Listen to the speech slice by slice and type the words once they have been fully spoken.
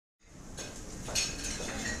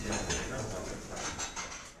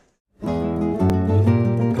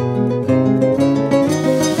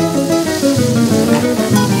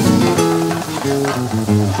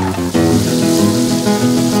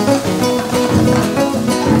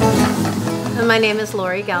My name is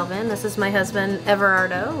Lori Galvin. This is my husband,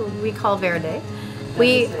 Everardo, who we call Verde.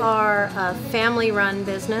 We are a family-run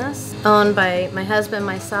business owned by my husband,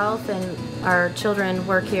 myself, and our children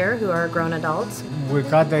work here who are grown adults. We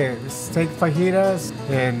got the steak fajitas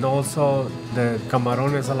and also the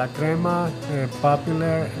camarones a la crema,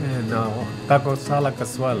 popular, and tacos a la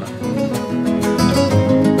cazuela.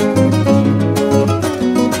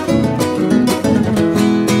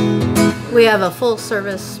 We have a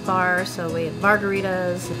full-service bar, so we have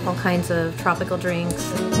margaritas, all kinds of tropical drinks.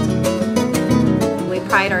 We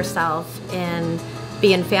pride ourselves in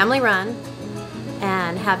being family-run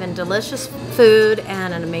and having delicious food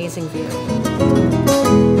and an amazing view.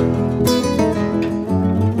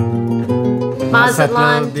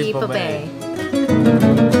 Mazatlan, Depoe Bay.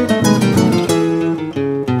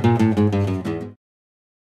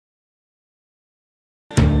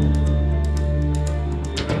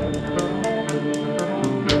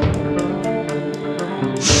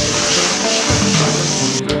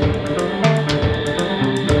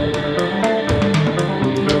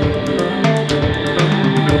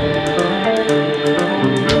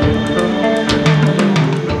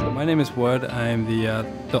 My name is Wood. I'm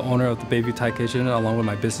the owner of the Bayview Thai Kitchen along with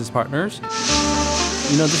my business partners.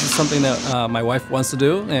 You know, this is something that my wife wants to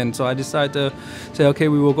do, and so I decided to say, okay,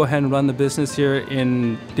 we will go ahead and run the business here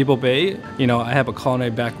in Depoe Bay. You know, I have a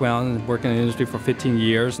culinary background, working in the industry for 15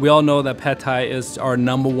 years. We all know that Pad Thai is our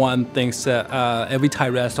 #1 things that every Thai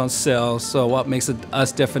restaurant sells. So what makes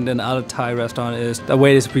us different than other Thai restaurants is the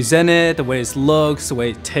way it's presented, the way it looks, the way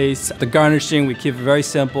it tastes. The garnishing, we keep it very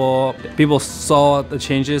simple. People saw the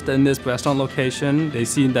changes in this restaurant location. They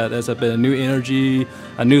see that there's a bit of new energy,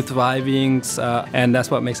 a new thriving, and that's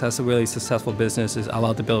what makes us a really successful business, is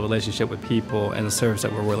allowed to build a relationship with people and the service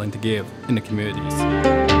that we're willing to give in the communities.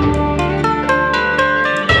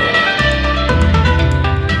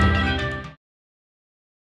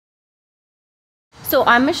 So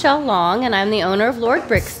I'm Michelle Long, and I'm the owner of Lord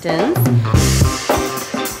Brixton's.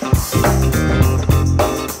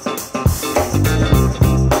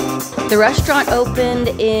 The restaurant opened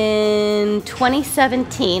in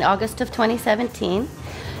 2017, August of 2017.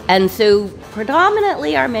 And so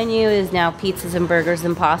predominantly our menu is now pizzas and burgers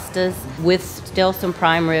and pastas with still some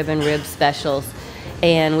prime rib and rib specials.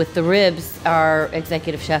 And with the ribs, our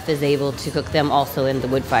executive chef is able to cook them also in the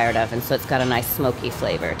wood-fired oven, so it's got a nice smoky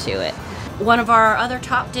flavor to it. One of our other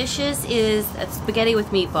top dishes is spaghetti with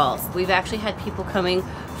meatballs. We've actually had people coming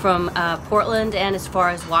from Portland and as far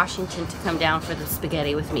as Washington to come down for the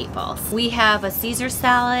spaghetti with meatballs. We have a Caesar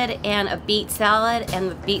salad and a beet salad, and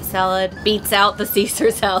the beet salad beats out the Caesar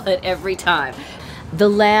salad every time. The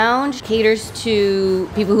lounge caters to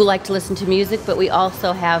people who like to listen to music, but we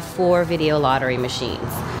also have 4 video lottery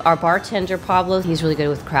machines. Our bartender, Pablo, he's really good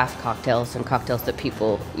with craft cocktails and cocktails that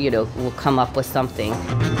people, you know, will come up with something.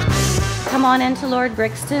 Come on into Lord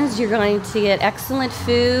Brixton's. You're going to get excellent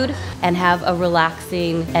food and have a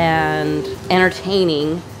relaxing and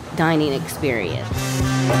entertaining dining experience.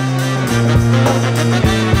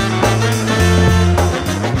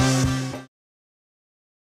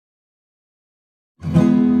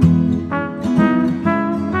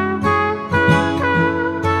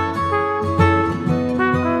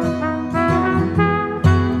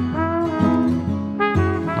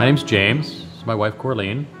 My name's James. This is my wife,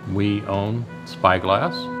 Corleen. We own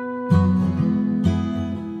Spyglass.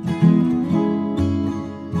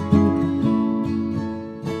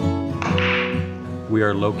 We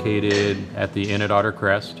are located at the Inn at Otter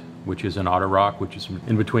Crest, which is in Otter Rock, which is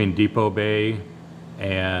in between Depoe Bay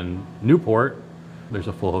and Newport. There's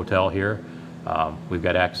a full hotel here. We've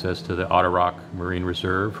got access to the Otter Rock Marine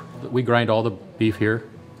Reserve. We grind all the beef here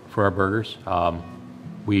for our burgers.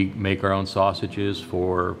 We make our own sausages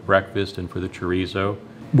for breakfast and for the chorizo.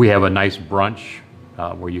 We have a nice brunch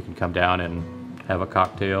where you can come down and have a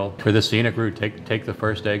cocktail. For the scenic route, take the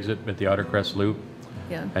first exit at the Otter Crest Loop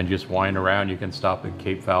and just wind around. You can stop at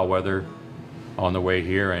Cape Foulweather on the way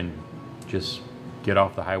here and just get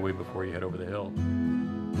off the highway before you head over the hill.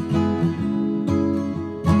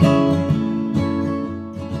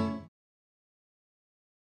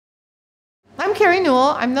 I'm Carrie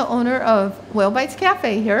Newell. I'm the owner of Whale Bites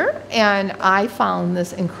Cafe here, and I found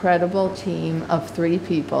this incredible team of 3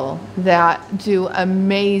 people that do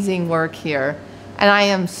amazing work here, and I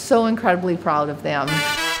am so incredibly proud of them.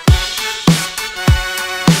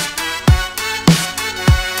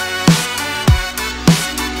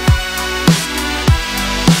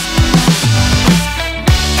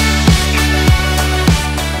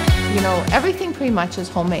 You know, everything pretty much is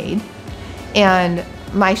homemade, and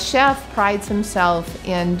my chef prides himself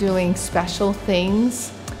in doing special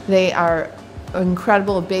things. They are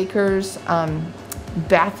incredible bakers.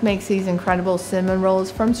 Beth makes these incredible cinnamon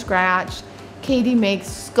rolls from scratch. Katie makes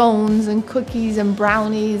scones and cookies and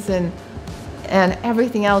brownies and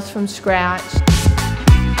everything else from scratch.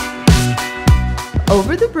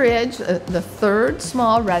 Over the bridge, the third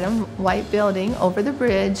small red and white building over the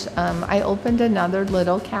bridge, I opened another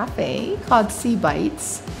little cafe called Sea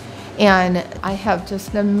Bites. And I have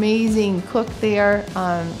just an amazing cook there,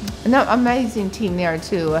 an amazing team there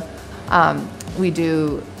too. We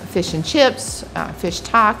do fish and chips, fish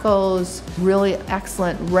tacos, really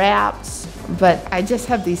excellent wraps. But I just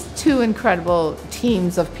have these two incredible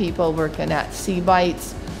teams of people working at Sea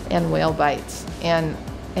Bites and Whale Bites. And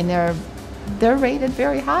they're rated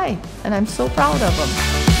very high, and I'm so proud of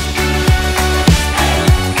them.